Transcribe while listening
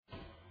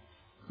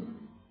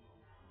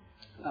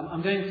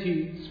I'm going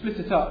to split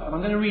it up, and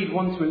I'm going to read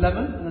 1 to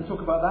 11, and then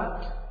talk about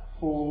that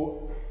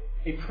for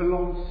a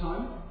prolonged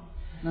time.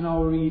 And then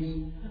I'll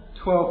read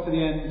 12 to the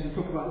end and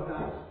talk about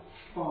that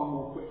far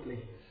more quickly.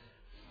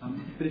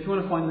 But if you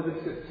want to find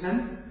Leviticus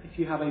 10, if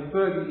you have a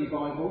Burgundy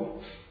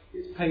Bible,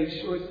 it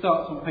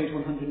starts on page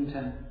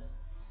 110.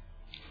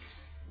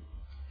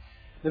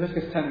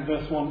 Leviticus 10,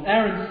 verse 1.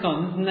 Aaron's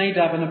sons,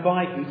 Nadab and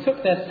Abihu,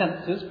 took their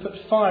censers, put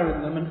fire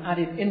in them, and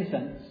added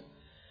incense.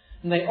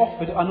 And they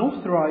offered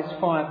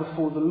unauthorized fire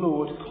before the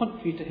Lord,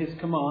 contrary to his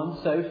command.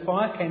 So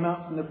fire came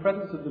out from the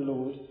presence of the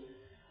Lord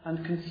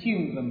and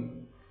consumed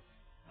them,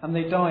 and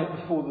they died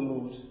before the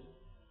Lord.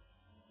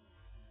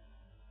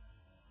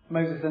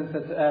 Moses then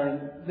said to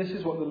Aaron, "This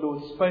is what the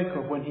Lord spoke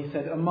of when he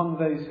said, 'Among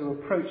those who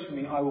approach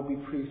me I will be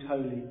proved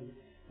holy.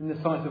 In the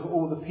sight of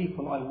all the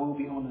people I will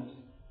be honoured.'"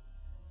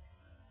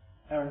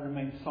 Aaron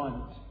remained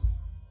silent.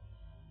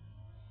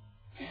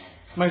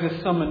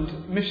 Moses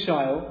summoned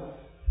Mishael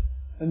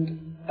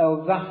and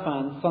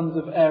Elzaphan, sons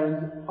of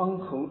Aaron's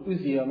uncle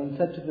Uzziel, and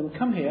said to them,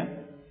 "Come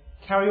here,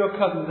 carry your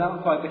cousins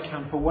outside the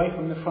camp, away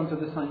from the front of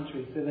the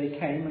sanctuary." So they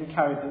came and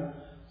carried them,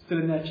 still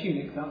in their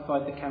tunics,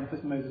 outside the camp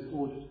as Moses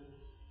ordered.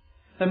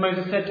 Then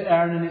Moses said to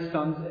Aaron and his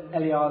sons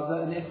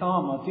Eleazar and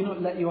Ithamar, "Do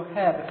not let your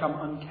hair become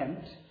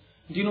unkempt.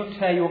 Do not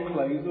tear your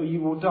clothes, or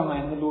you will die,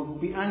 and the Lord will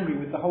be angry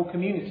with the whole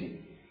community.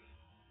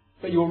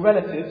 But your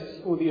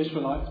relatives, or the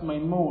Israelites, may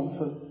mourn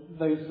for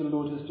those the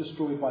Lord has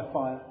destroyed by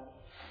fire.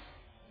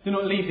 Do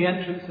not leave the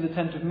entrance to the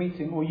tent of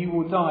meeting, or you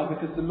will die,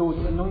 because the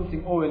Lord's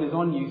anointing oil is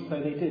on you." So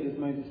they did as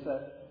Moses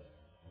said.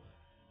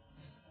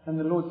 And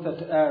the Lord said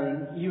to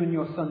Aaron, "You and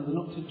your sons are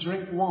not to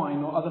drink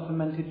wine or other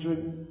fermented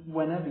drink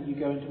whenever you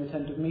go into the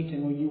tent of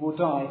meeting, or you will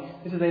die.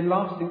 This is a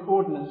lasting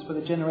ordinance for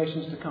the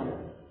generations to come,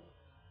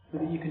 so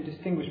that you can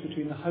distinguish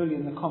between the holy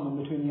and the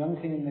common, between the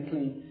unclean and the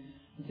clean,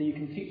 and so you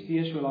can teach the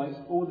Israelites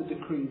all the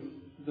decrees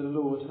the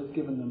Lord has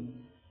given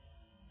them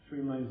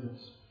through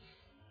Moses."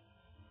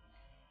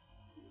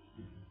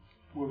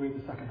 We'll read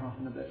the second half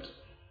in a bit.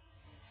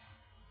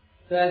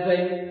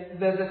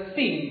 There's a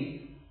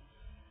theme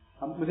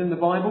within the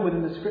Bible,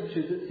 within the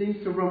Scriptures, that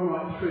seems to run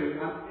right through.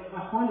 And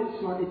I find it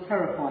slightly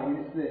terrifying,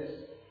 and it's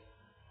this.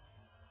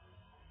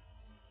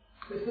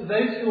 It's that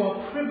those who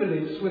are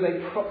privileged with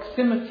a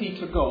proximity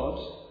to God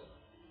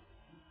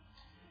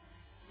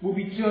will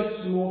be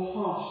judged more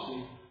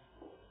harshly.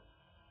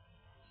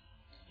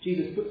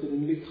 Jesus puts it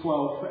in Luke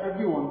 12, "For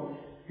everyone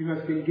who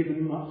has been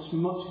given much,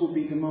 much will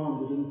be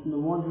demanded, and from the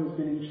one who has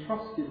been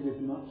entrusted with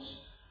much,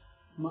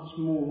 much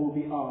more will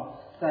be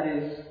asked." That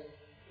is,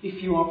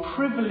 if you are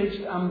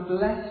privileged and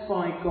blessed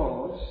by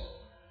God,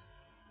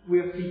 we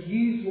have to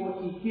use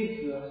what He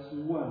gives us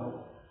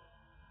well.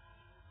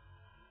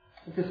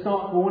 It's a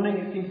stark warning.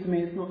 It seems to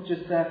me it's not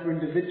just there for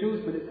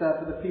individuals, but it's there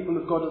for the people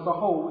of God as a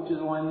whole, which is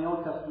why in the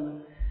Old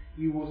Testament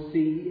you will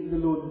see the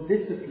Lord's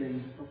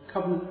discipline of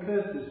covenant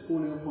curses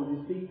falling upon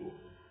His people.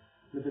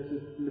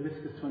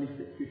 Leviticus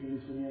 26 through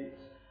 28.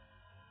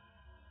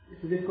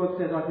 It's as if God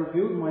says, "I've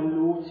revealed my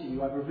law to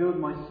you, I've revealed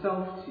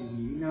myself to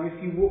you. Now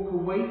if you walk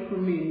away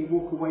from me and you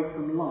walk away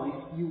from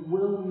life, you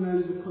will know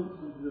the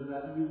consequences of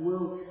that. You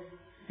will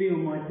feel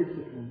my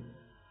discipline."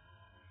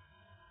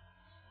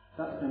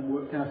 That's then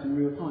worked out in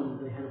real time as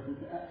they head off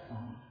into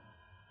exile.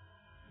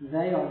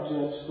 They are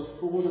judged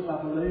before the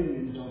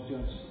Babylonians are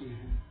judged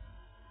even.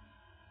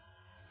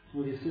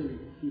 Or the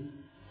Assyrians.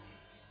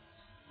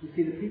 You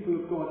see, the people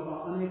of God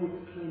are unable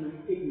to claim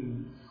an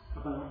ignorance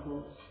about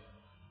God.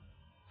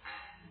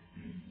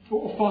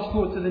 Or fast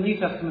forward to the New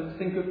Testament,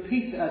 think of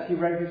Peter as he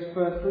wrote his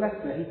first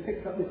letter. He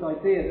picked up this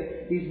idea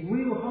that these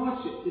real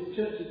hardships this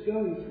church is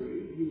going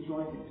through, he was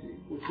writing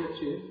to, or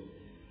church is,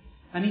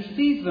 and he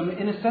sees them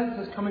in a sense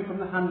as coming from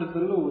the hand of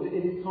the Lord.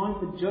 It is time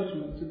for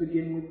judgment to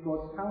begin with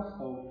God's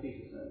household,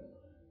 Peter says.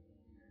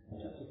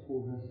 Chapter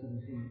 4, verse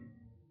 17.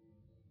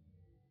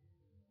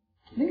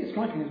 I think it's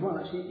striking as well,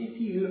 actually, if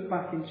you look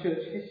back in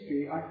church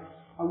history, I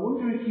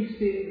wonder if you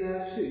see it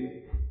there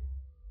too.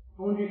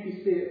 I wonder if you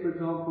see it, for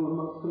example,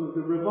 amongst some of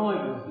the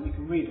revivals that you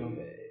can read of.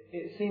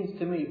 It seems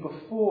to me,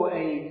 before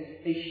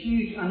a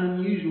huge and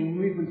unusual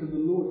movement of the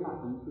Lord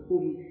happens,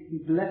 before He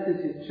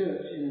blesses His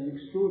church in an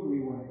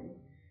extraordinary way,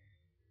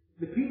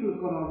 the people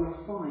of God are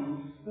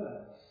refined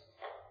first.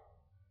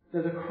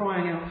 There's a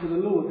crying out to the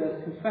Lord,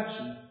 there's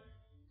confession.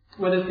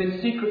 Where there's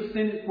been secret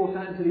sin, it's brought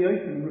out into the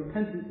open,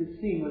 repentance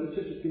is seen. Where the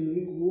church has been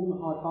lukewarm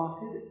and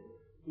hard-hearted,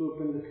 the Lord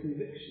brings a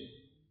conviction.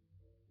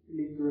 It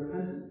leads to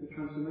repentance, to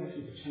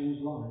transformation, to change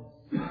lives.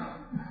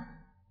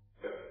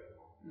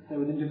 So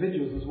with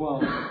individuals as well,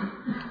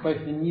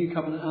 both the New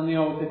Covenant and the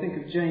Old. They think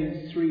of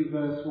James 3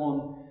 verse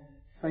 1,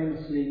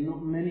 famously,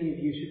 "Not many of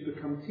you should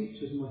become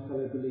teachers, my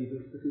fellow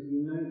believers, because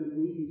you know that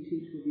we who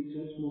teach will be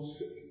judged more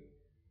strictly."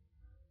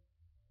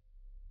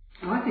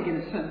 And I think in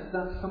a sense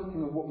that's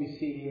something of what we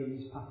see here in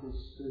this passage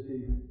for this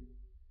evening.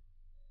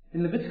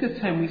 In Leviticus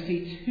 10 we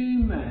see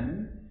two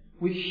men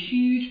with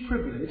huge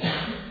privilege.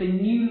 They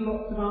knew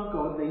lots about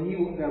God, they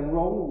knew what their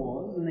role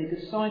was, and they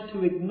decide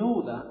to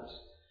ignore that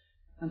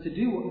and to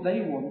do what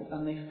they want,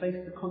 and they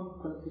face the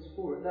consequences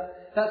for it.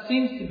 That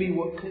seems to be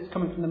what is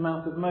coming from the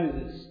mouth of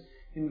Moses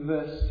in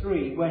verse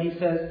 3, where he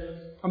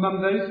says,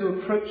 "Among those who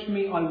approach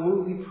me, I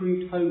will be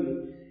proved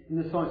holy.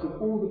 In the sight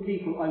of all the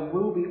people, I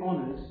will be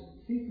honoured."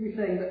 It seems to be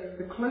saying that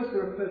the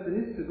closer a person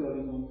is to God,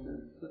 in one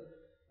sense,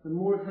 the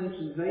more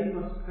attention they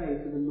must pay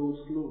to the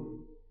Lord's glory.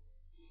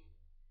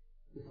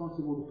 The sight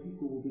of all the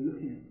people will be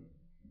looking at them.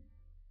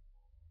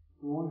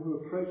 The one who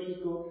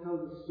approaches God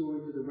tells a story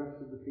to the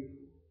rest of the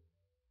people.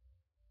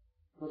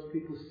 God's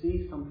people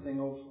see something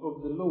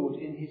of the Lord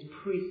in his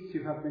priests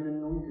who have been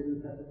anointed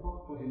and set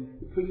apart for him.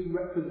 The priests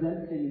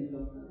represent him in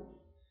some sense.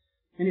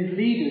 In his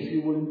leaders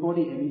who will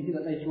embody him. You see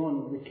that later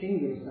on as the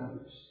kingdom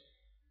established.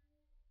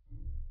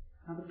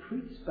 How the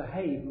priests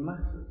behave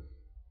matters.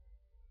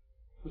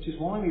 Which is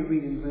why we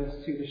read in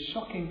verse 2 the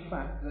shocking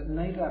fact that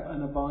Nadab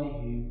and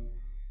Abihu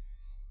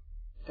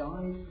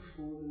died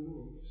before the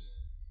Lord.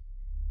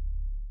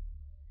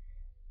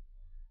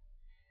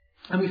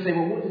 And we say,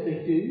 well, what did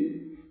they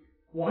do?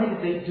 Why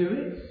did they do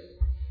it?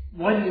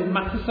 Why did it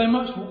matter so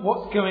much?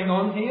 What's going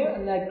on here?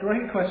 And they're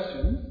great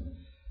questions.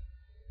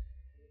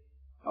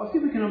 I'll see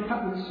if we can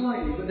unpack them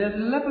slightly, but there's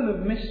a level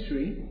of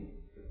mystery,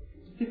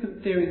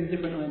 different theories and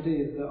different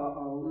ideas that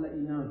I'll let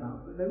you know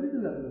about, but there is a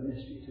level of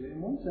mystery to it.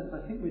 In one sense,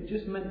 I think we're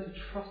just meant to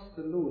trust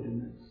the Lord in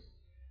this.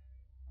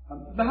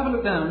 But have a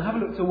look down, have a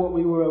look to what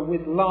we were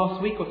with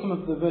last week, or some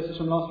of the verses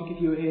from last week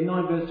if you were here,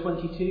 9 verse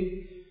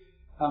 22.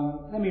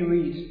 Let me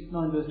read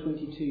 9 verse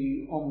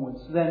 22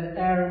 onwards. "Then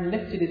Aaron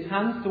lifted his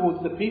hands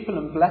towards the people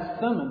and blessed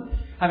them, and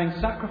having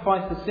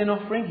sacrificed the sin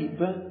offering, he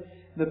burnt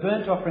the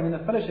burnt offering and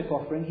the fellowship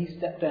offering, he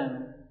stepped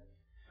down.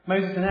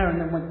 Moses and Aaron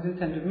then went to the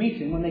tent of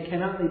meeting. When they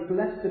came out, they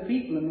blessed the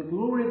people, and the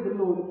glory of the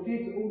Lord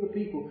appeared to all the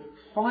people.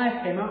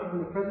 Fire came out from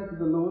the presence of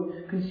the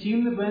Lord,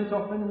 consumed the burnt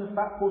offering and the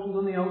fat portions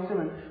on the altar,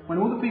 and when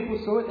all the people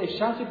saw it, they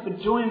shouted for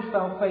joy and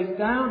fell face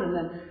down, and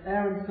then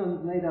Aaron's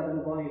sons Nadab and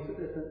Abihu took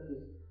their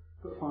censers,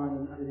 put fire in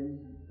them, and added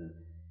incense."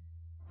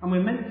 And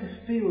we're meant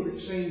to feel the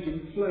change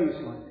in flow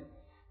slightly.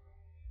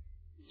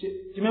 Do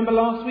you remember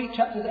last week,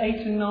 chapters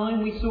 8 and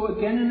 9, we saw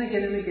again and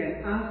again and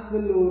again, as the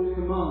Lord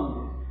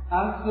commanded.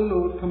 As the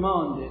Lord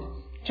commanded.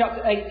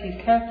 Chapter 8, he's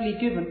carefully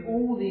given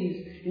all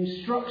these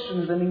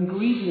instructions and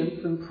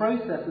ingredients and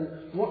process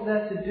and what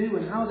they're to do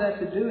and how they're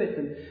to do it.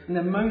 And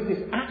then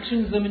Moses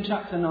actions them in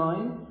chapter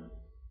 9.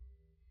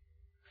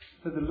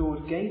 So the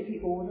Lord gave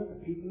the order,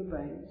 the people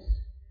obeyed.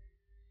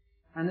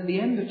 And at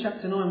the end of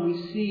chapter 9, we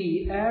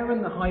see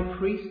Aaron, the high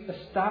priest,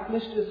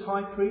 established as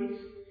high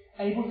priest,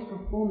 able to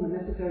perform the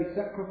necessary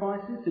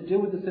sacrifices to deal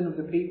with the sin of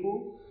the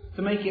people,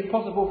 to make it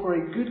possible for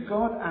a good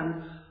God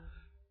and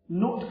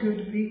not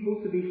good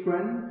people to be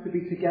friends, to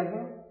be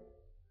together.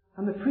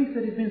 And the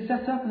priesthood has been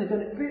set up, and they've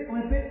done it bit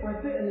by bit by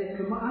bit, and they've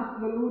as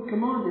the Lord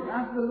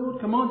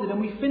commanded,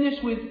 and we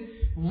finish with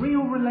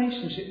real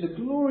relationship, the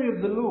glory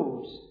of the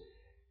Lord.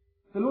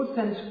 The Lord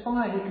sends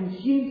fire, he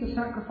consumes the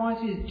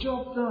sacrifices,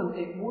 job done,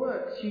 it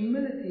works,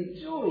 humility,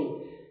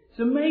 joy. It's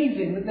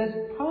amazing that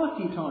there's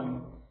party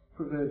time,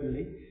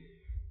 proverbially.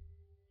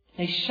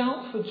 They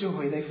shout for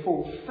joy, they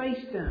fall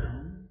face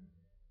down.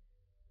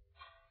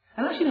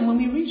 And actually then when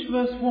we reach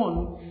verse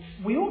 1,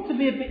 we ought to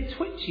be a bit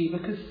twitchy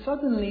because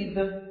suddenly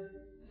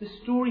the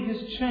story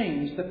has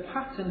changed, the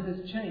pattern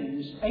has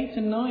changed. 8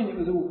 and 9 it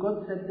was all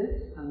God said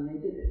this and they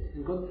did it.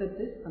 And God said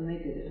this and they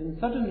did it. And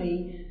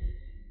suddenly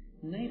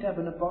Nadab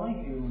and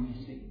Abihu on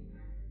the scene.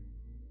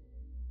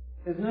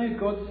 There's no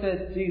God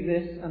said do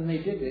this and they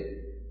did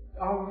it.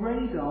 Our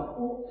radar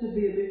ought to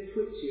be a bit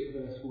twitchy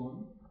at verse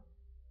 1.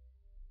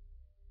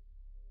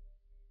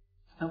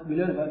 And we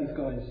learn about these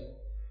guys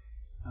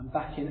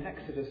back in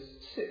Exodus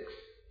 6,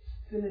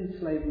 still in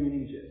slavery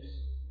in Egypt.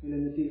 We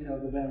learn the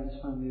details of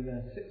Aaron's family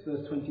there. 6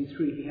 verse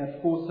 23, he had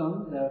 4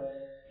 sons.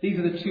 These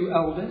are the 2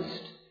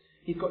 eldest.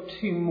 He's got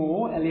 2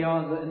 more,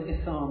 Eleazar and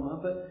Ithamar,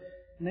 but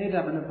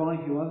Nadab and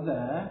Abihu are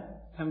there.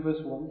 10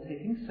 verse 1,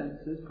 taking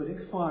censers, putting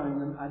fire in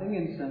them, adding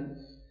incense.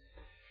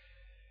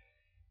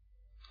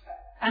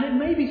 And it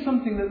may be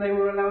something that they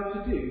were allowed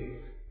to do.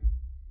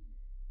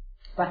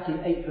 Back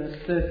in 8 verse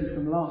 30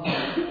 from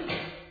last week,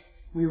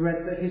 we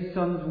read that his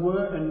sons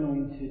were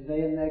anointed.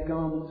 They and their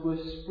garments were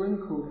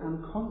sprinkled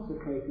and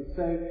consecrated.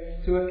 So,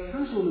 to a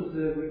casual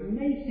observer, it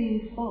may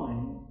seem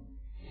fine.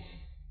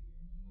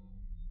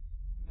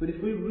 But if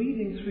we're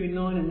reading through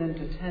 9 and then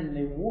to 10,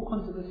 they walk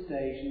onto the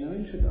stage, no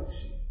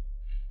introduction.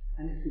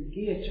 And it's a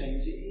gear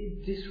change.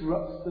 It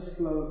disrupts the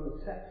flow of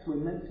the text. We're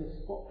meant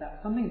to spot that.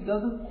 Something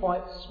doesn't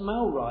quite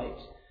smell right.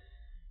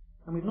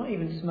 And we've not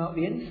even smelt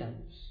the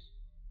incense.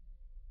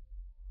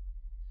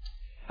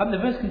 And the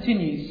verse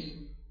continues.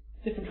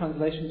 Different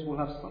translations will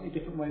have slightly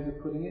different ways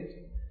of putting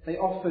it. They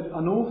offered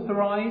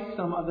unauthorized,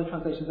 some other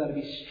translations that would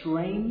be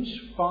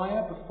strange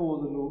fire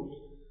before the Lord,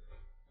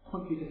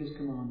 contrary to his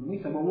command. And we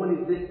say, well, what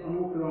is this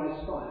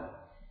unauthorized fire?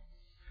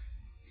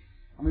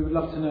 And we would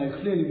love to know.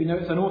 Clearly we know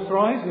it's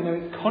unauthorized, we know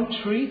it's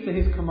contrary to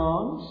his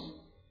commands.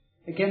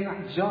 Again,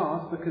 that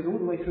jars because all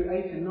the way through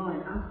 8 and 9,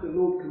 as the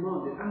Lord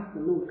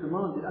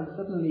commanded, and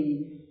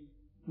suddenly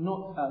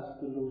not as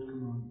the Lord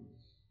commanded.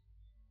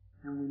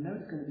 And we know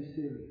it's going to be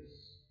serious.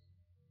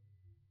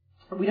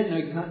 But we don't know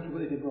exactly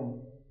what they did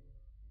wrong,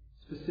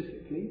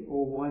 specifically,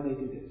 or why they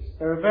did it.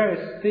 There are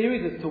various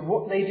theories as to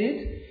what they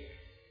did.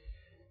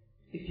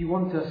 If you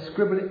want to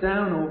scribble it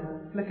down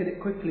or look at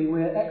it quickly,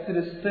 we're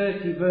Exodus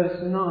 30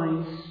 verse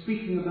 9,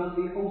 speaking about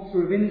the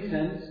altar of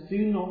incense. Do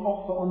not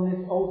offer on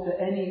this altar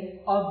any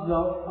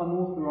other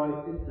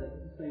unauthorized incense.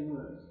 The same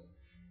words.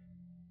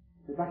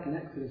 So back in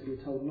Exodus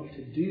we're told not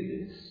to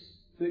do this.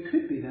 So it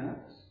could be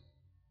that.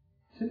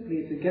 Simply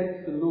it's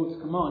against the Lord's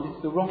command.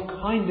 It's the wrong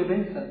kind of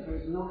incense, or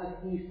it's not as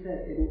He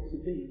said it ought to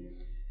be.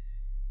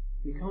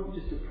 We can't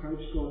just approach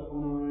God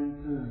on our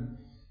own terms.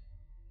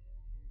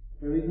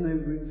 There is no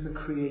room for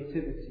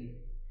creativity.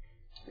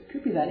 It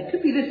could be that. It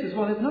could be this as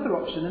well. There's another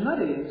option, and that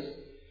is,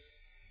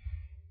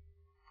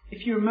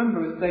 if you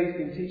remember as Dave's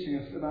been teaching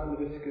us about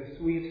Leviticus,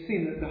 we have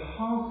seen that the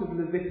heart of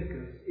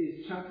Leviticus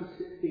is chapter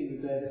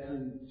 16, the Day of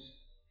Atonement.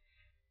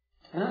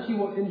 And actually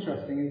what's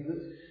interesting is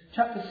that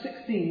chapter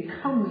 16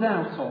 comes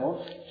out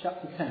of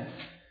chapter 10.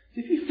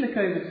 So if you flick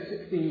over to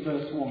 16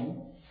 verse 1,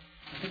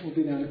 I think we'll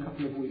be there in a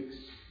couple of weeks.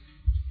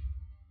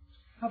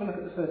 Have a look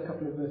at the first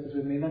couple of verses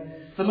with me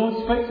then. The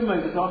Lord spoke to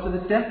Moses after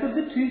the death of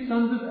the two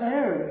sons of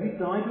Aaron, who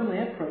died when they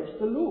approached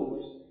the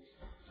Lord.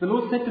 The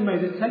Lord said to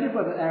Moses, tell your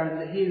brother Aaron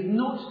that he is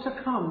not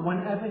to come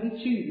whenever he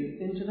chooses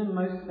into the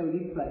most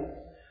holy place,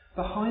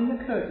 behind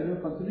the curtain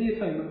in front of the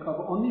atonement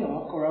cover on the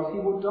ark, or else he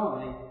will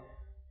die.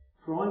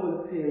 For I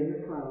will appear in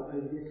the cloud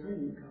over the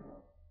atonement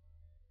cover.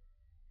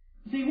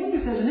 So you wonder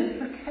if there's an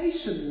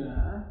implication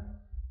there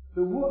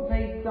that what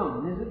they've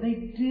done is that they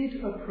did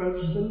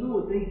approach the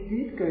Lord. They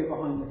did go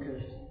behind the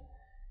curtain.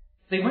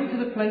 They went to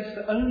the place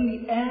that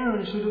only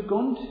Aaron should have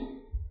gone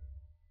to.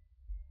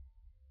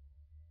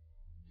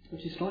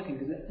 Which is striking,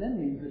 because it then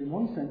means that in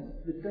one sense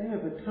the Day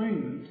of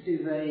Atonement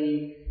is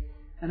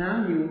an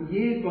annual,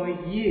 year by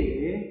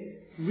year,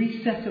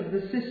 reset of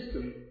the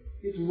system.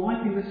 It's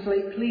wiping the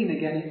slate clean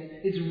again.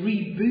 It's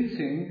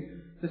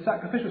rebooting the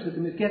sacrificial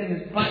system. It's getting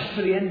us back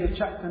to the end of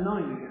chapter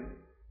 9 again.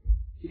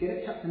 You get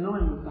it, chapter 9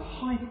 was the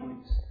high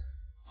point.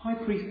 High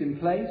priest in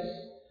place,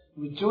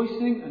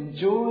 rejoicing and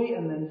joy,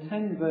 and then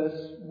 10 verse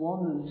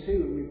 1 and 2,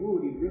 and we've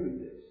already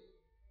ruined it.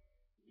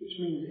 Which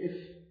means if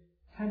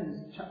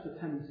chapter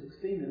 10 and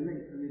 16 are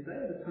linked, then the Day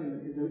of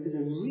Atonement is a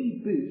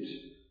reboot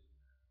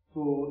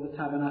for the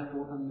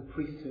tabernacle and the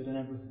priesthood and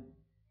everything.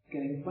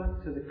 Getting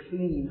back to the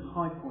clean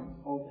high point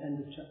of end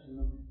of chapter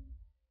 9.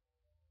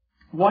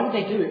 Why did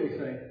they do it, we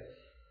say?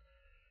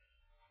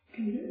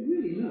 Can you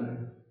really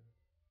know?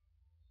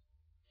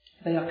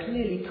 They are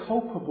clearly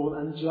culpable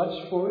and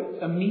judged for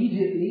it.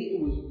 Immediately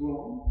it was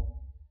wrong.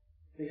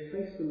 They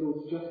faced the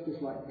Lord's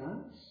justice like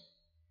that.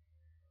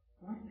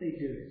 Why did they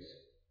do it?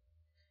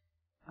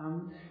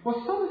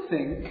 Well, some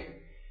think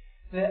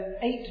that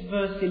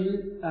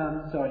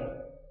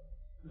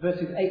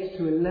verses 8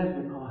 to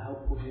 11 are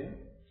helpful here.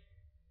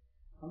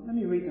 Let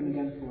me read them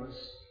again for us.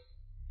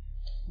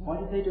 Why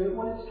did they do it?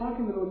 Well, it's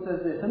striking. The Lord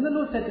says this. And the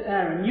Lord said to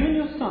Aaron, you and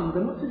your sons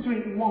are not to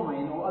drink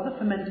wine or other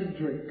fermented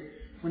drink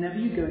whenever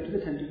you go into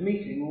the tent of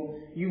meeting, or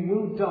you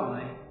will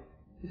die.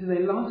 This is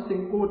a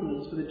lasting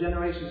ordinance for the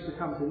generations to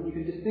come, so that you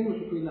can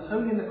distinguish between the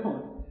holy and the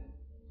common,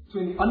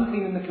 between the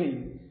unclean and the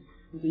clean,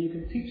 and so you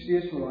can teach the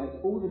Israelites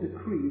all the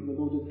decrees the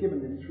Lord has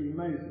given them through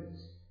Moses.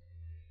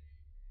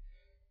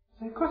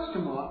 So,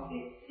 question mark,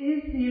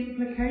 is the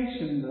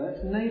implication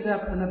that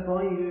Nadab and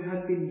Abihu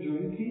had been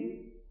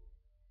drinking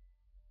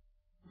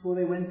before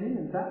they went in,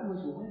 and that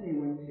was why they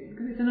went in?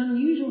 Because it's an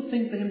unusual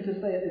thing for him to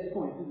say at this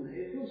point, isn't it?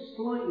 It feels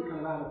slightly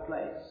kind of out of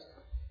place.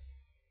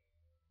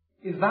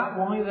 Is that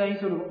why they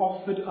sort of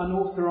offered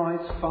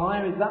unauthorized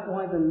fire? Is that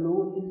why the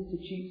Lord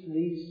institutes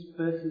these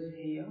verses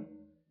here?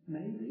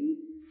 Maybe.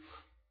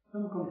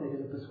 Some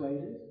commentators are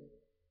persuaded.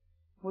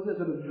 Was it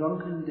sort of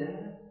drunken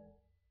dare?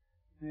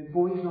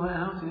 Boys' night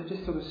out, and it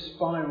just sort of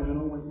spiraled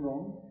and all went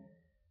wrong?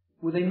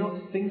 Were they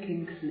not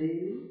thinking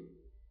clearly?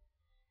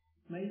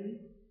 Maybe.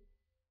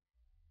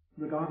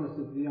 Regardless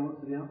of the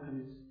answer, the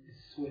outcome is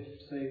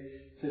swift.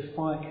 So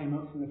fire came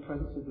up from the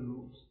presence of the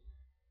Lord.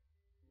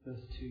 Verse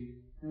 2.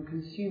 And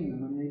consumed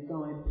them, and they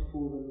died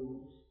before the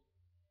Lord.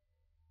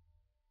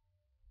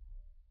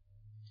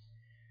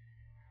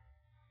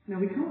 Now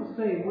we can't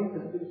say in one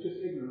sense it was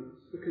just ignorance,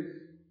 because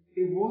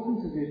it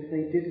wasn't as if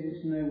they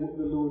didn't know what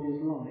the Lord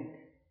is like.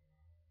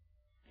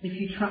 If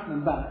you track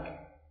them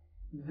back,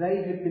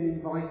 they had been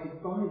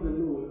invited by the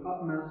Lord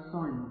up Mount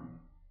Sinai.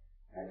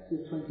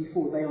 Exodus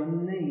 24, they are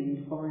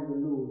named by the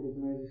Lord as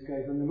Moses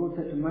goes. And the Lord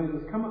said to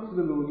Moses, come up to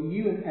the Lord,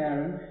 you and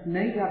Aaron,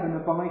 Nadab and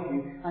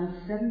Abihu, and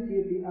 70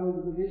 of the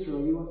elders of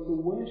Israel. You are to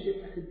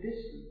worship at a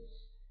distance.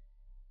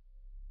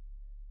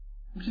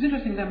 Which is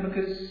interesting then,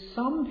 because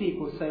some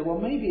people say, well,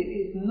 maybe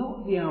it's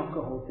not the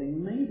alcohol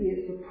thing, maybe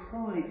it's a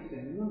pride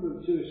thing. A number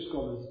of Jewish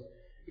scholars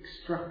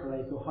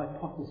extrapolate or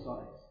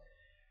hypothesize.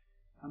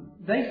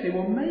 They say,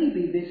 well,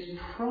 maybe this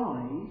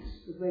pride,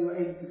 as they were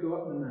able to go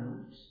up the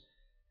mount,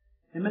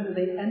 it meant that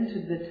they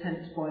entered the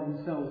tent by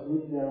themselves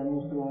with their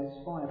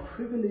unauthorized fire.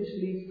 Privilege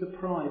leads to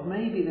pride.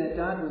 Maybe their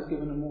dad was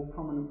given a more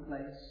prominent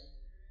place.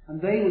 And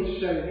they would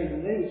show him,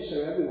 and they would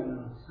show everyone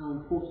else how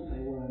important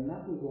they were, and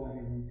that was why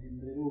they wanted him,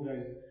 but it all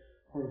goes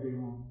horribly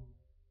wrong.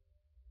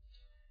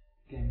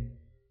 Again,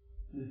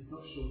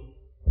 not sure.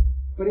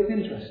 But it's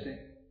interesting.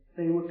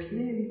 They were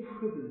clearly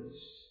privileged.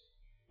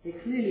 They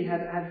clearly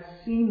had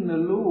seen the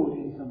Lord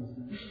in some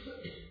sense.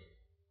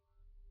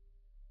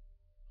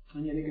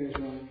 And yet it goes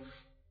wrong.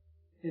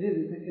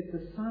 It's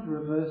a sad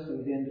reversal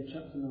at the end of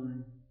chapter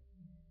 9.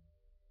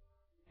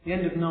 At the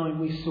end of 9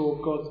 we saw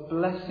God's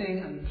blessing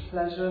and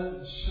pleasure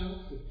and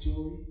shouts of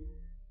joy.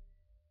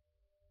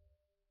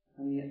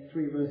 And yet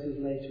 3 verses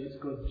later it's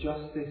God's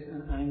justice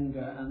and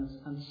anger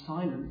and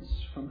silence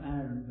from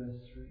Aaron,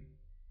 verse 3.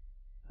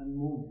 And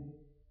mourning.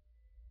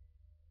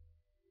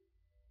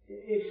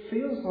 It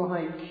feels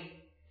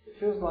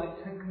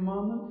like 10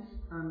 Commandments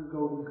and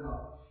Golden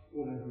Calf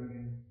all over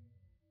again.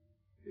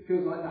 It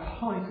feels like the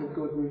height of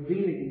God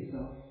revealing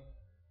himself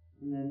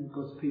and then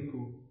God's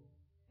people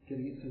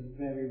getting it so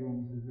very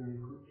wrong so very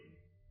quickly.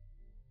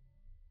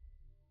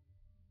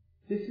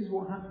 This is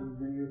what happens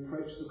when you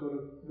approach the God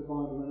of the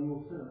Bible on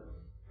your terms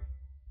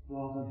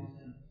rather than his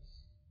terms.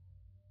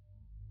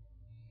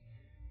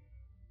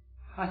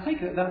 I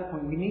think at that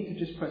point we need to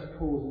just press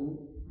pause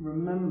and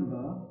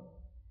remember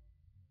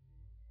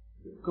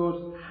that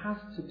God has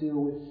to deal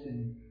with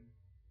sin.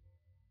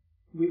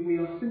 We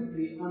are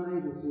simply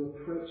unable to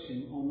approach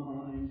him on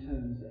our own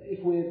terms.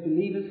 If we're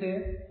believers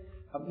here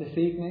this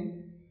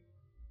evening,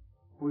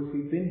 or if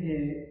we've been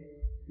here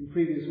in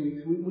previous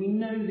weeks, we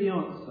know the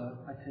answer,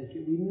 I take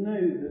it. We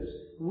know that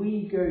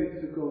we go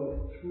to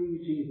God through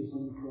Jesus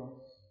on the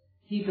cross.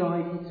 He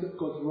died, he took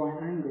God's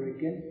right anger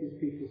against his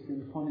people's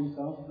sin upon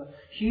himself. The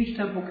huge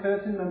temple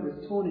curtain, remember,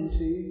 is torn in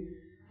two,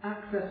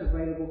 access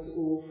available to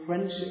all,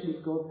 friendship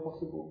with God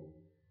possible.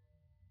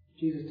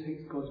 Jesus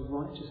takes God's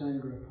righteous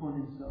anger upon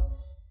himself.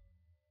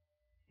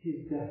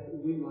 His death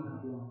that we might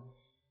have life.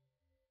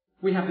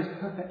 We have this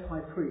perfect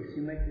high priest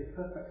who makes a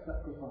perfect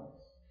sacrifice,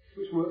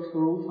 which works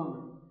for all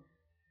time.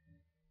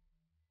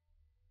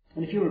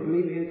 And if you're a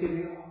believer here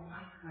thinking,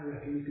 I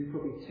reckon you can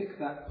probably tick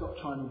that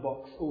doctrinal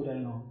box all day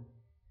long.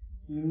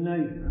 You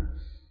know that.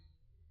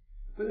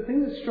 But the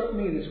thing that struck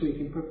me this week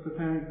in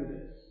preparing for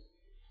this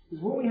is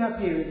what we have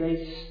here is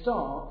a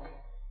stark,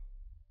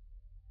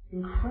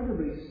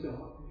 incredibly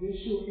stark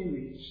visual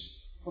image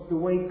of the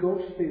way God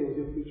feels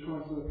if we try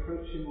to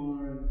approach him on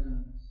our own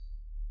terms.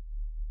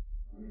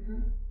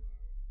 Okay?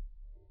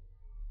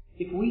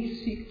 If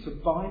we seek to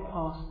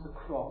bypass the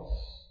cross,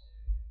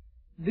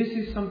 this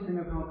is something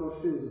of how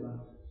God feels about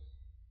it.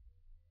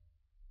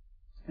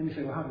 And we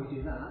say, well, how do we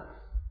do that?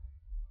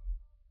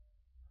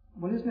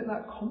 Well, isn't it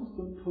that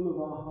constant pull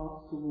of our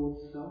hearts towards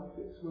self?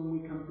 It's when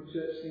we come to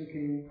church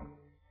thinking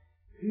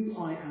who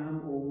I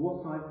am or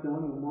what I've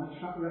done or my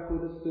track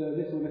record of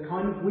service or the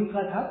kind of week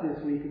I've had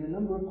this week and the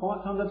number of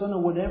quiet times I've done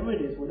or whatever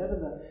it is, whatever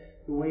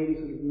the way we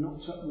sort of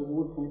notch up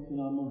reward points in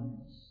our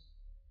minds.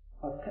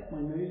 I've kept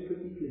my nose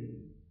pretty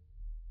clean.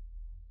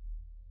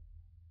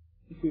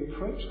 If we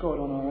approach God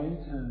on our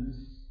own terms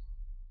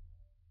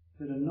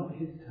that are not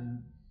his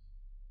terms,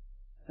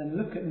 then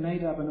look at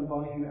Nadab and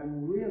Abihu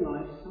and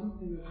realise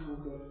something of how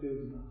God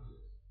feels about it.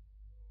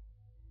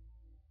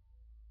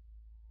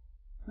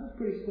 That's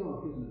pretty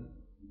stark, isn't it?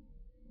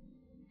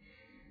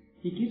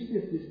 He gives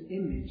us this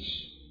image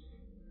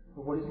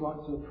of what it's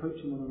like to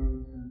approach him on our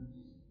own terms.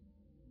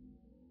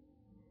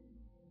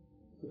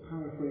 To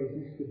paraphrase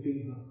Mr.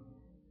 Beaver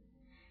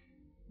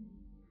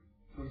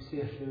from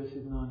C.S.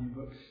 Lewis's Narnia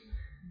books,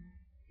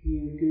 he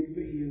is good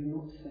but he is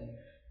not safe.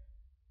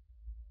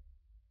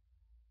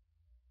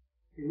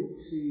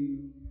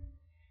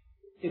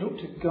 It ought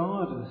to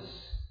guard us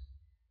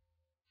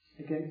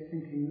against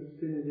thinking that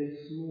sin is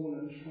a small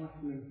and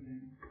trifling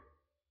thing.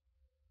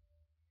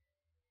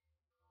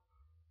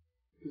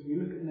 Because we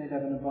look at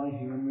Nadab and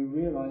Abihu and we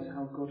realise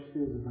how God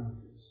feels about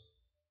it.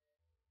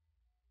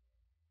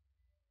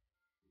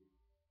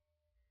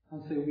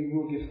 And so we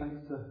will give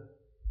thanks to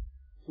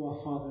our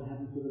Father in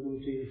heaven for the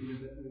Lord Jesus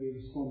as we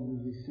respond and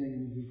as we sing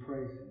and as we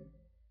praise him.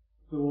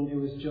 The one who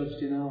was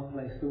judged in our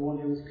place, the one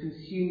who was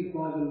consumed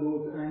by the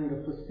Lord's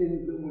anger for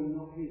sins that were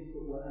not his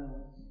but were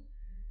ours.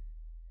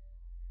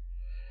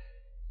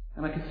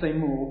 And I could say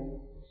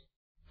more,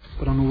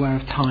 but I'm aware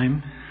of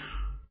time,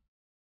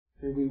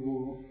 so we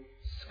will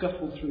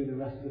scuffle through the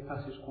rest of the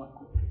passage quite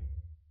quickly.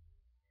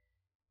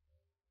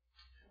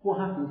 What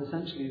happens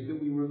essentially is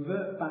that we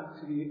revert back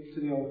to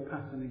the old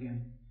pattern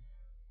again.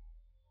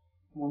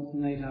 Once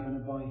Nadab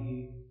and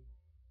Abihu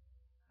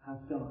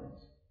have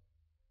died.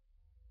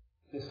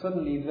 So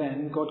suddenly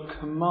then God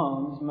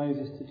commands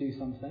Moses to do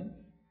something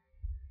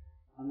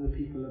and the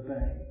people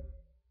obey.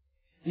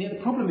 And yet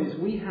the problem is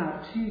we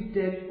have 2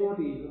 dead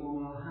bodies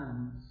on our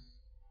hands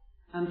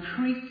and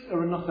priests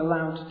are not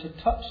allowed to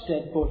touch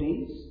dead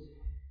bodies.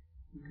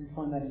 You can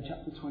find that in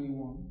chapter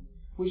 21,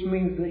 which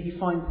means that he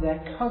finds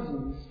their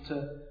cousins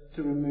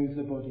to remove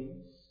the bodies.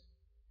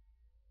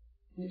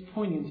 And it's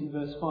poignant in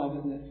verse 5,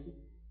 isn't it?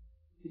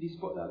 Did you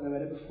spot that? I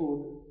read it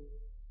before.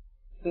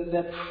 That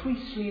their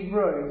priestly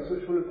robes,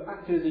 which will have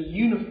acted as a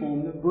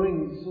uniform that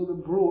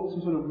brought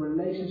some sort of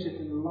relationship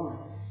in life,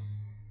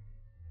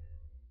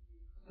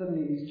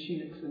 Suddenly these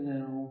tunics are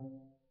now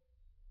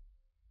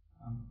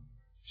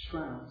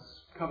shrouds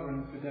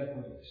covering for dead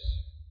bodies.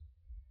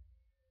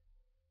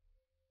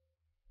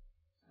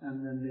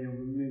 And then they are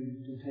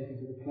removed and taken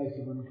to the place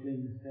of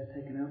uncleanness. They're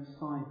taken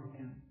outside the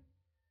camp.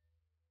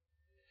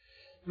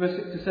 Verse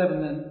 6 to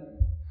 7 then,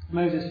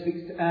 Moses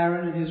speaks to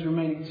Aaron and his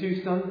remaining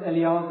two sons,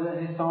 Eleazar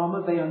and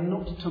Ithamar. They are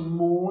not to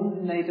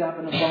mourn Nadab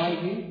and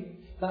Abihu.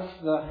 That's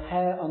the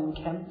hair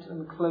unkempt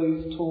and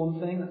clothes torn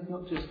thing. That's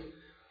not just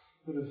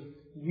sort of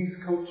youth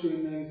culture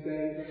in those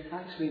days.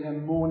 Actually, they're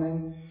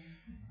mourning.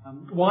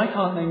 Why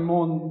can't they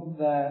mourn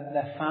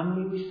their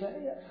family, we say?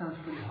 That sounds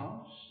pretty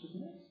harsh,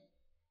 doesn't it?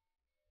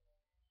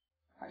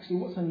 Actually,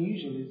 what's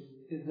unusual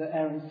is that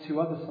Aaron's two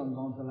other sons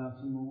aren't allowed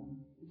to mourn.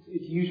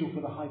 It's usual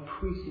for the high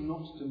priest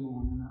not to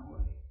mourn in that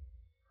way.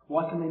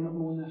 Why can they not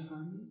mourn their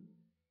family?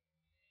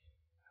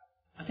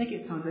 I think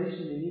it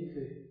foundationally needs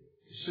to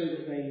show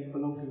that they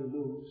belong to the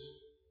Lord,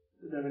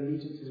 that their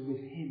allegiance is with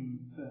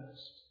Him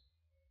first.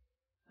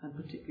 And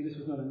particularly this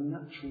was not a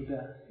natural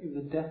death. It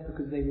was a death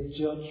because they were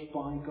judged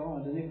by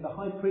God. And if the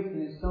high priest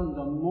and his sons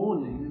are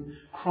mourning and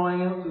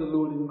crying out to the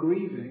Lord and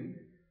grieving,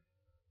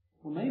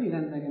 well, maybe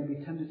then they're going to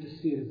be tempted to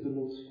see it as the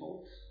Lord's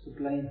fault, to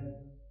blame Him.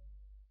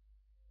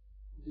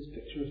 This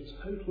picture of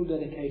total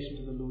dedication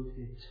to the Lord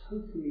here,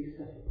 totally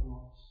set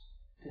apart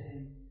to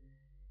Him,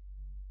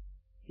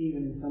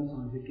 even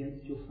sometimes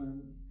against your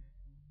family.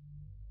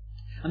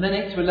 And then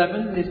 8 to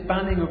 11, this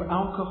banning of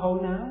alcohol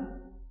now.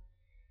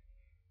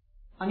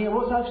 And yet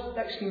what's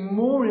actually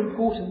more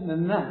important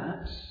than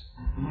that,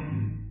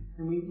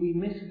 and we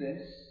miss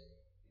this,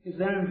 is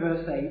there in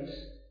verse 8,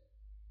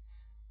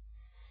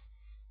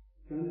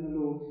 then the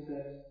Lord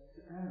says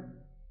to Aaron.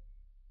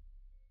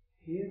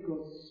 Here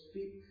God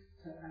speaks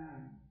to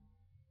Aaron.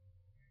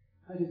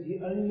 That is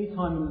the only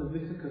time in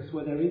Leviticus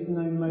where there is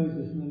no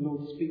Moses and the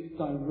Lord speaks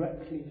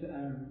directly to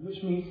Aaron,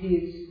 which means he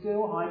is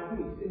still high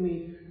priest. It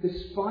means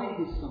despite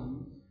his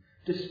sons,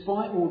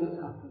 despite all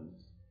that's happened,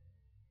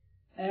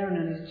 Aaron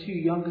and his two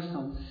younger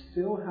sons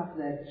still have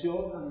their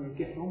job and they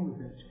get on with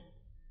their job.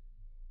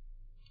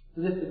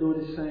 As if the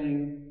Lord is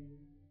saying,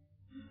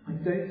 I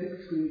don't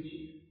exclude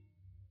you.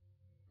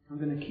 I'm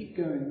going to keep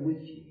going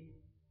with you.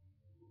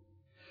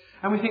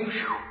 And we think,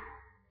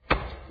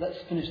 let's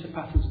finish the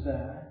passage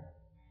there.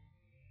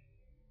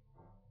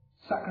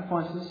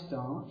 Sacrifices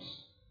start.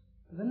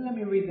 But then let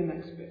me read the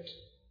next bit.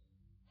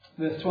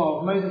 Verse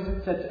 12.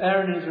 Moses said to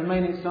Aaron and his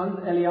remaining sons,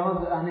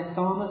 Eleazar and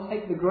Ithamar,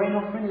 take the grain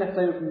offering left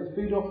over from the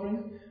food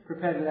offerings,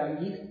 prepared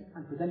without yeast,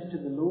 and present it to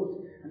the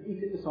Lord, and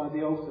eat it beside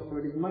the altar, for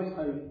it is most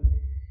holy.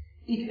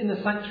 Eat it in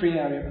the sanctuary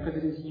area,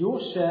 because it is your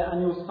share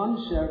and your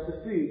son's share of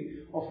the food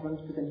offerings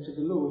presented to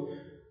the Lord,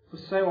 for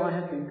so I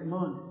have been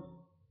commanded.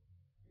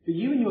 For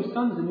you and your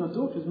sons and your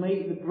daughters may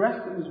eat the breast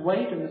that was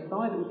waved and the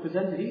thigh that was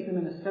presented, eat them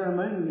in a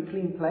ceremonially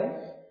clean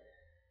place.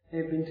 They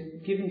have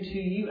been given to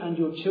you and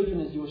your children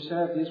as your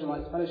share of the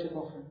Israelites' fellowship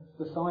offerings.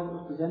 The thigh that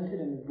was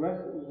presented and the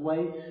breast that was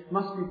waved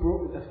must be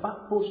brought with the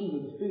fat portions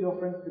of the food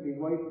offerings to be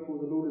waved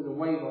before the Lord as a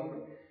wave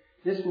offering.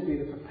 This will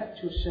be the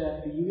perpetual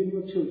share for you and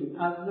your children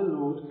as the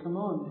Lord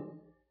commanded.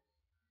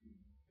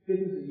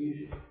 Business as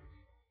usual.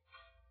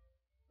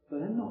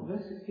 But then not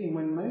verse 16.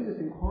 When Moses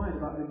inquired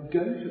about the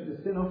goat of the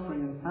sin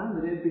offering and found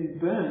that it had been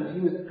burned,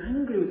 he was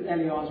angry with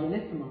Eleazar and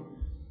Ithamar,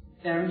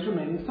 Aaron's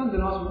remaining sons,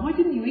 and asked, why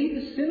didn't you eat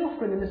the sin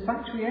offering in the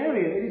sanctuary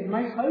area? It is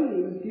most holy.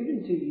 It was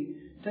given to you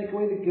to take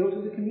away the guilt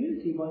of the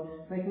community by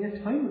making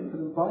atonement for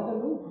them by the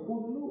Lord,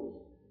 before the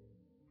Lord.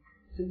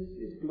 Since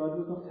its blood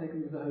was not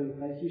taken to the holy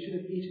place, you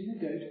should have eaten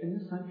the goat in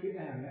the sanctuary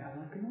area as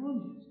I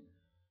commanded.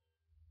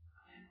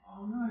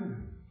 Oh no.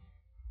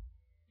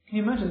 Can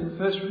you imagine them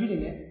first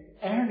reading it?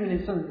 Aaron and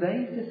his sons,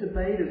 they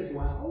disobeyed as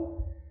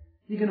well.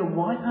 You're going to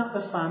wipe out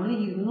the family.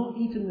 He's not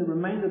eaten the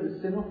remainder of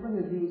the sin offering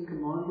as he was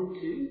commanded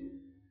to.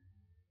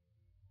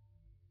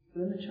 But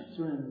then the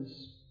chapter ends.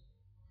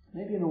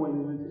 Maybe in a way we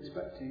weren't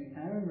expecting.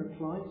 Aaron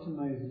replied to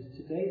Moses,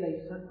 today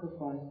they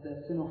sacrificed their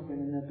sin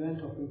offering and their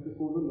burnt offering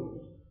before the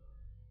Lord.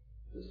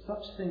 But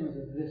such things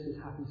as this has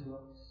happened to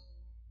us.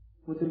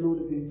 Would the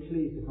Lord have been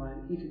pleased if I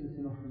had eaten the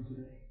sin offering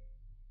today?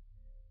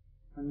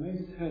 When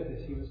Moses heard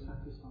this, he was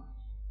satisfied.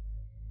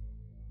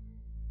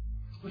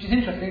 Which is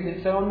interesting, isn't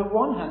it? So on the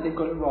one hand, they've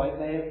got it right.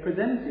 They have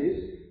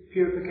presented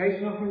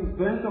purification offerings,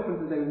 burnt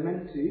offerings as they were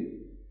meant to.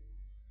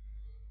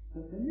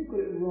 But then they've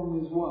got it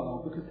wrong as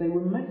well, because they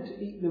were meant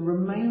to eat the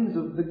remains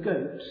of the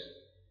goat,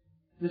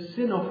 the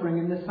sin offering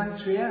in the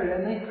sanctuary area,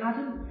 and they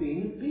hadn't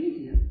been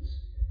obedient.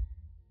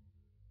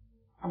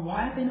 And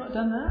why have they not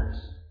done that?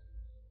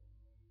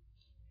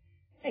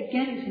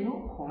 Again, it's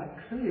not quite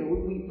clear.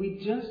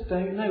 We just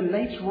don't know.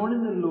 Later on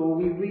in the law,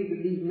 we read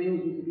that these meals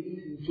need to be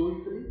eaten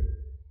joyfully.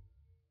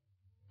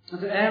 And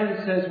so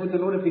Aaron says, would the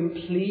Lord have been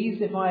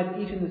pleased if I had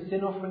eaten the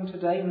sin offering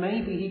today?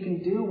 Maybe he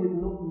can deal with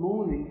not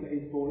mourning for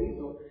his boys,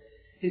 or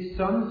his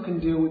sons can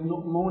deal with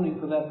not mourning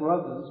for their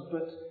brothers,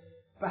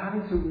 but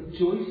having to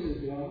rejoice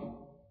as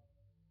well.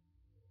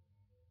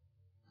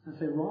 And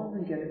so rather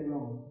than get it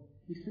wrong,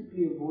 he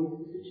simply avoids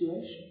the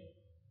situation.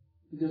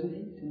 He doesn't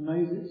eat. And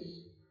Moses,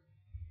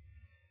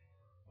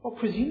 Well,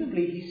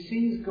 presumably he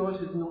sees God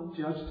has not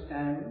judged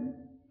Aaron,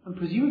 and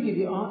presumably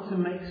the answer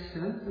makes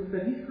sense, and so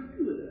he's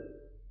happy with it.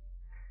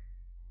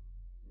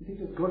 You think,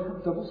 does God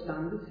have double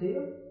standards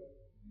here?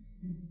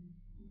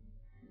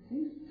 It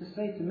seems to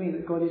say to me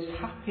that God is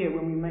happier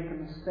when we make a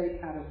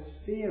mistake out of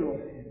fear of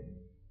him,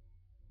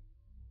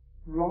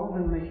 rather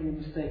than making a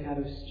mistake out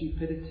of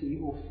stupidity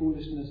or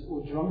foolishness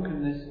or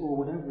drunkenness or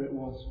whatever it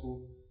was for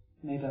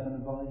Nadab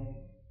and Abihu.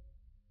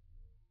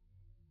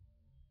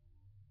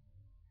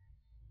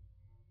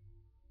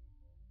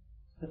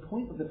 The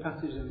point of the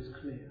passage though is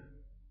clear,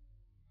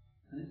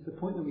 and it's the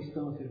point that we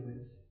started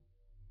with.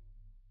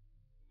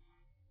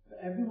 For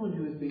everyone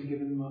who has been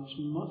given much,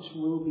 much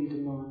will be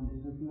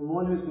demanded, and from the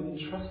one who has been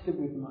entrusted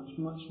with much,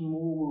 much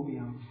more will be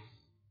asked.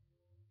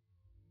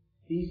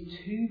 These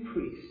two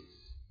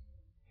priests,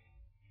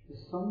 the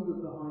sons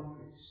of the high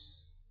priest,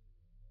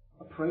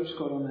 approached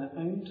God on their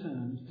own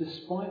terms,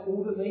 despite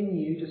all that they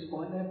knew,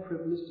 despite their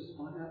privilege,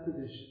 despite their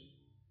position.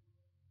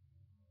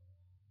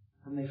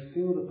 And they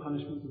feel the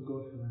punishment of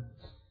God for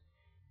that.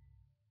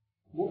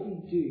 What we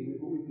do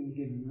with what we've been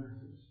given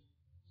matters.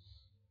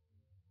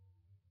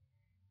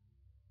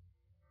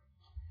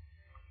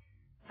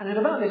 And at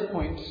about this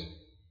point,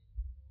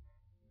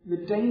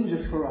 the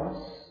danger for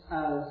us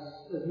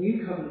as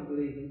New Covenant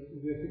believers,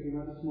 as we were thinking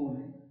about this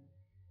morning,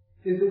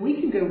 is that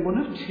we can go one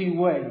of two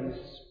ways,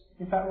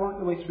 in fact right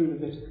the way through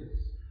Leviticus.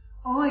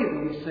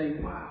 Either we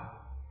say, wow,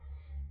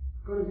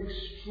 God is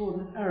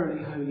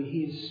extraordinarily holy, he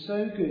is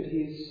so good,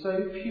 he is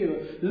so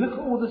pure, look at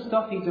all the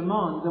stuff he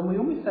demands, and we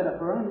almost set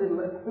up our own little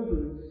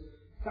equivalent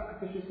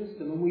sacrificial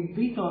system, and we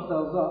beat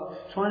ourselves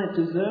up trying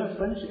to deserve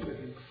friendship with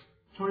him,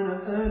 trying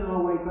to earn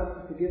our way back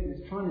to forgiveness,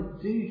 trying to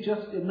do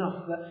just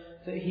enough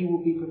that he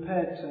will be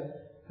prepared to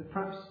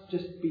perhaps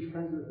just be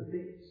friends with us a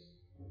bit,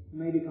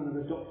 maybe kind of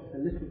adopt us a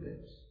little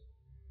bit.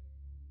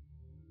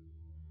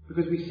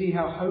 Because we see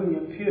how holy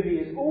and pure he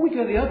is. Or we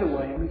go the other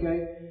way and we go,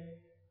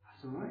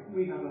 that's all right,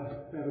 we have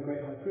a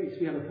great high priest,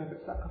 we have a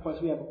perfect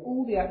sacrifice, we have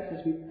all the access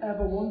we've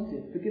ever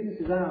wanted. Forgiveness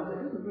is ours.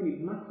 It doesn't really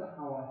matter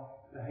how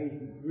I behave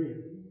in it,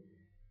 really.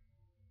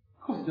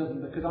 Of course it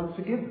doesn't, because I'm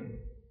forgiven.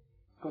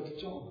 It's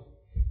God's job.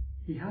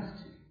 He has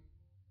to.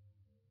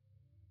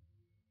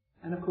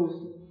 And of course,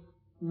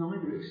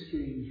 neither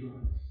extreme is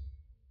right.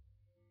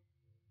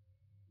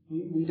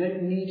 We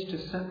don't need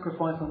to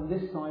sacrifice on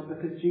this side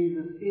because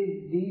Jesus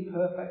is the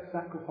perfect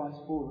sacrifice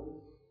for us.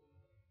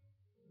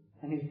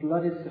 And his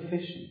blood is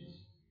sufficient.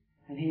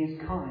 And he is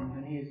kind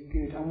and he is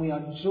good. And we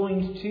are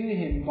joined to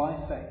him by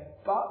faith.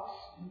 But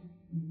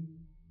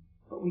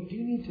we do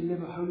need to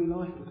live a holy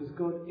life because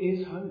God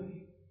is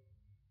holy.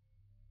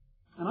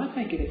 And I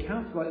think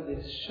accounts like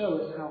this show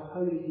us how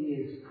holy he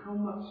is. How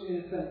much, in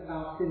a sense,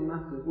 our sin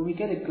matters. When we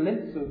get a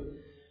glimpse of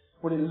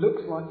what it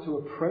looks like to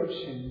approach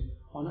him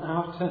on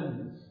our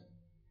terms,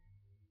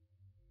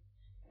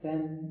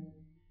 then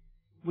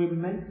we're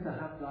meant to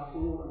have that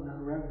awe and that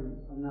reverence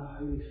and that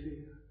holy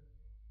fear.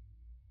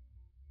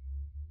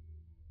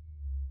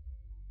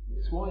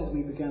 It's why, as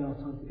we began our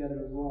time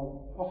together as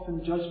well,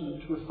 often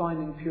judgment,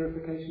 refining,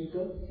 purification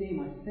does seem,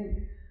 I think,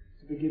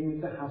 to begin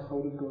with the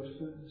household of God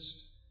first.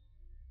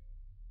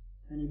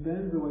 And he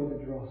burns away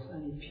the dross,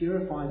 and he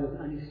purifies us,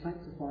 and he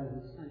sanctifies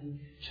us, and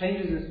he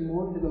changes us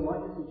more into the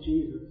likeness of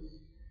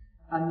Jesus.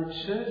 And the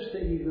church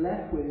that he's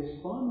left with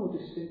is far more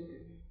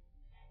distinctive.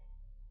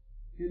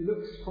 It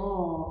looks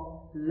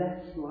far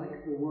less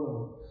like the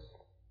world.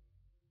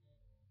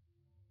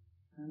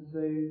 And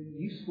so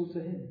useful to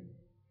him.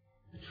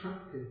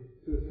 Attractive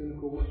to a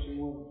cynical watching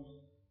world.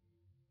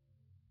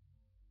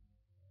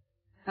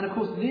 And of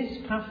course this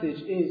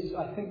passage is,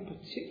 I think,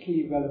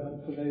 particularly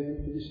relevant for those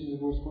in positions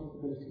of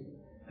responsibility.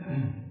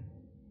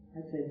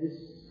 I'd say this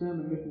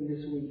sermon written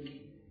this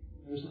week,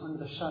 there is under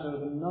the shadow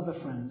of another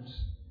friend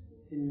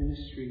in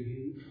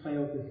ministry who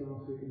failed this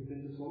last week and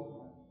been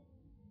disqualified.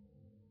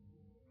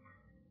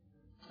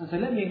 And so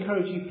let me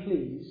encourage you,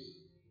 please,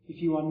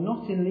 if you are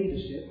not in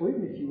leadership, or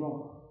even if you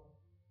are,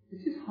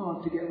 this is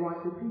hard to get right,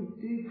 so please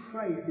do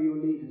pray for your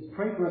leaders.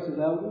 Pray for us as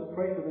elders,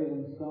 pray for those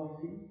on the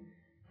staff team,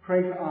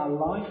 pray for our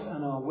life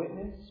and our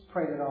witness,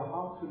 pray that our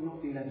hearts would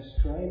not be led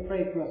astray,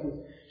 pray for us as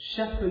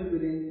shepherds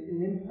within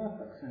an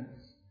imperfect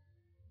sense.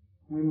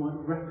 We might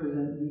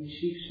represent the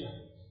chief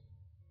shepherds.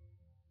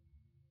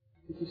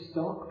 It's a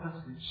stark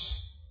passage.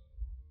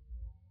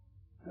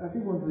 For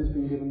everyone who has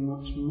been given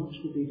much, much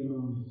will be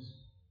demanded.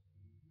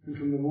 And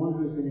from the one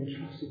who has been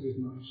entrusted with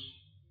much,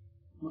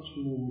 much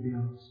more will be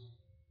asked.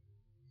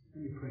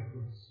 Let me pray for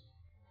us.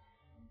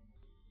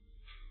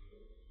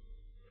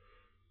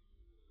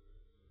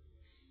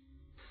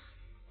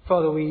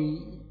 Father,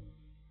 we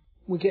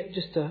get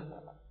just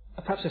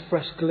perhaps a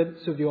fresh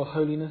glimpse of your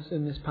holiness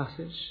in this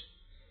passage.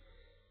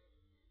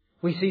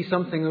 We see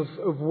something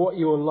of what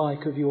you're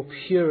like, of your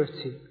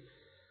purity,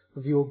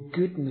 of your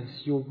goodness,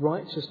 your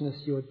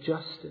righteousness, your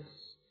justice,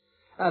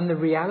 and the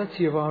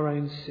reality of our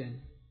own sin.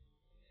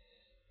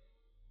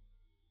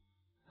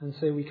 And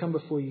so we come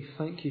before you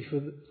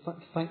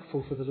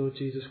thankful for the Lord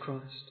Jesus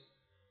Christ.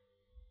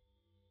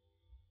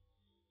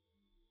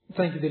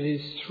 Thank you that it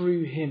is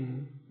through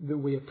him that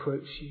we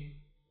approach you.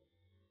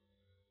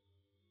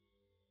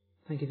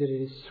 Thank you that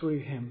it is through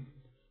him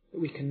that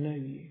we can know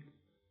you.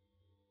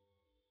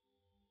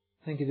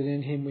 Thank you that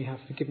in him we have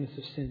forgiveness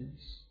of sins.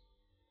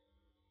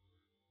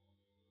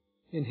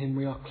 In him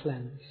we are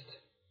cleansed.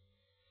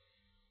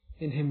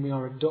 In him we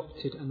are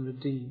adopted and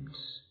redeemed,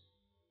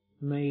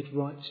 made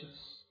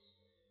righteous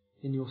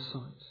in your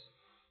sight.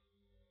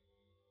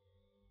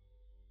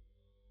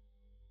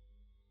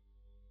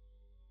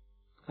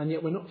 And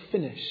yet we're not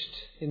finished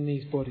in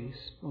these bodies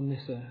on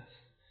this earth.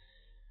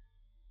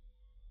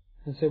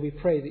 And so we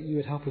pray that you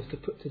would help us to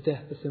put to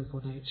death the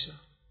sinful nature,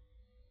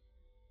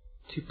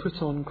 to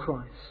put on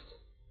Christ,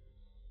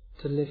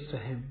 to live for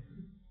him.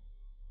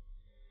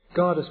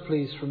 Guard us,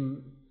 please,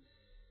 from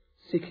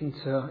seeking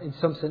to, in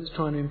some sense,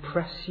 trying to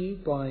impress you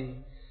by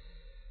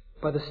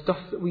the stuff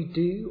that we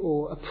do,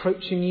 or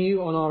approaching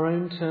you on our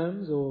own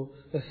terms, or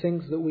the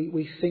things that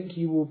we think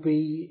you will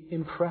be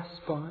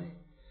impressed by.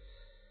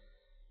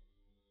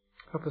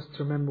 Help us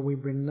to remember we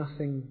bring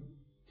nothing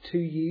to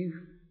you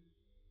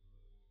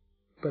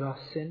but our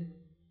sin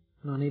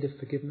and our need of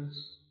forgiveness.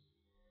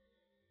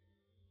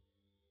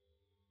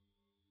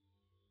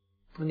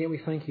 And yet we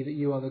thank you that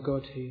you are the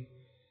God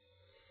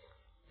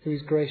who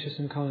is gracious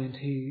and kind,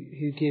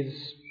 who gives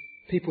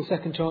people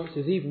second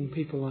chances, even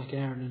people like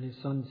Aaron and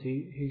his sons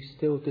who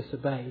still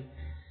disobey.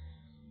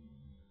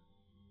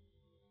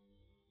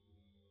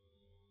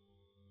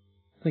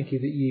 Thank you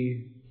that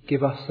you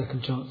give us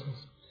second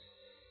chances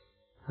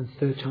and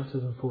third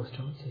chances and fourth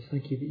chances.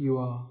 Thank you that you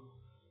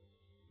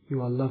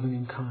are loving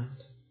and kind.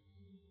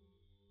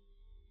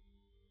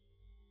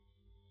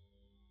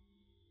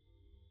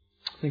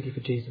 Thank you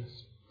for Jesus.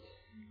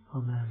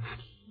 Amen.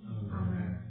 Amen.